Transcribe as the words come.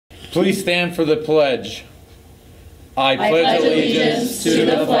Please stand for the pledge. I pledge allegiance to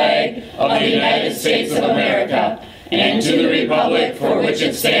the flag of the United States of America and to the republic for which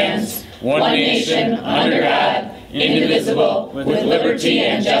it stands, one nation, under God, indivisible, with liberty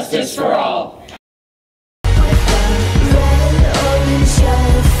and justice for all.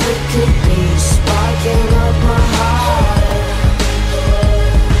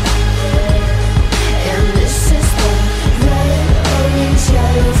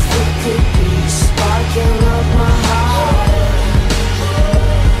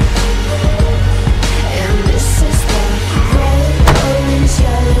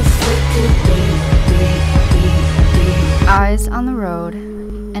 Eyes on the road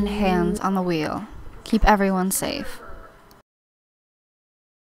and hands on the wheel. Keep everyone safe.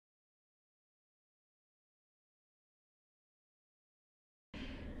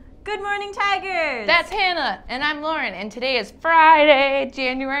 Good morning, Tigers! That's Hannah, and I'm Lauren, and today is Friday,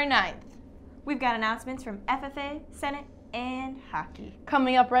 January 9th. We've got announcements from FFA, Senate, and hockey.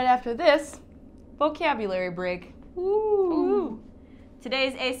 Coming up right after this, vocabulary break. Ooh.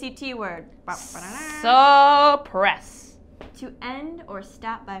 Today's ACT word. Suppress. To end or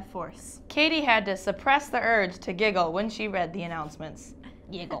stop by force. Katie had to suppress the urge to giggle when she read the announcements.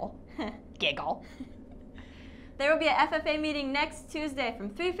 Giggle. Giggle. There will be a FFA meeting next Tuesday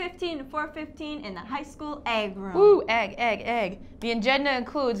from 3:15 to 4:15 in the high school ag room. Ooh, ag. The agenda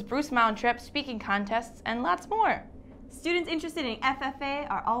includes Bruce Mound trip, speaking contests, and lots more. Students interested in FFA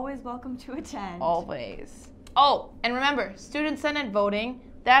are always welcome to attend. Always. Oh, and remember, student senate voting,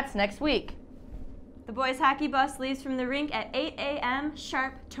 that's next week. The boys hockey bus leaves from the rink at 8 a.m.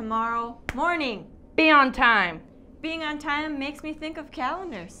 sharp tomorrow morning. Be on time. Being on time makes me think of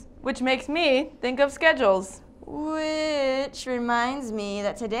calendars. Which makes me think of schedules. Which reminds me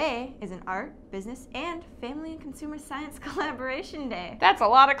that today is an art, business, and family and consumer science collaboration day. That's a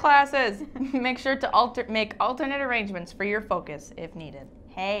lot of classes. Make sure to make alternate arrangements for your focus if needed.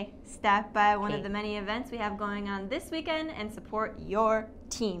 Hey, stop by one of the many events we have going on this weekend and support your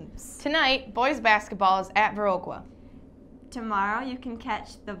teams. Tonight, boys basketball is at Viroqua. Tomorrow, you can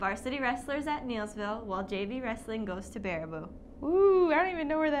catch the varsity wrestlers at Neilsville while JV wrestling goes to Baraboo. Ooh, I don't even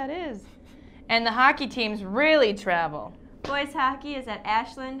know where that is. And the hockey teams really travel. Boys hockey is at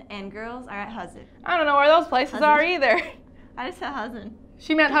Ashland and girls are at Hudson. I don't know where those places are either. I just said Hudson.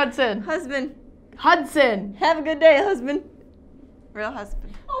 She meant Hudson. Husband. Hudson. Have a good day, husband. Real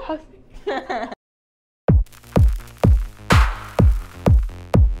husband. Husband.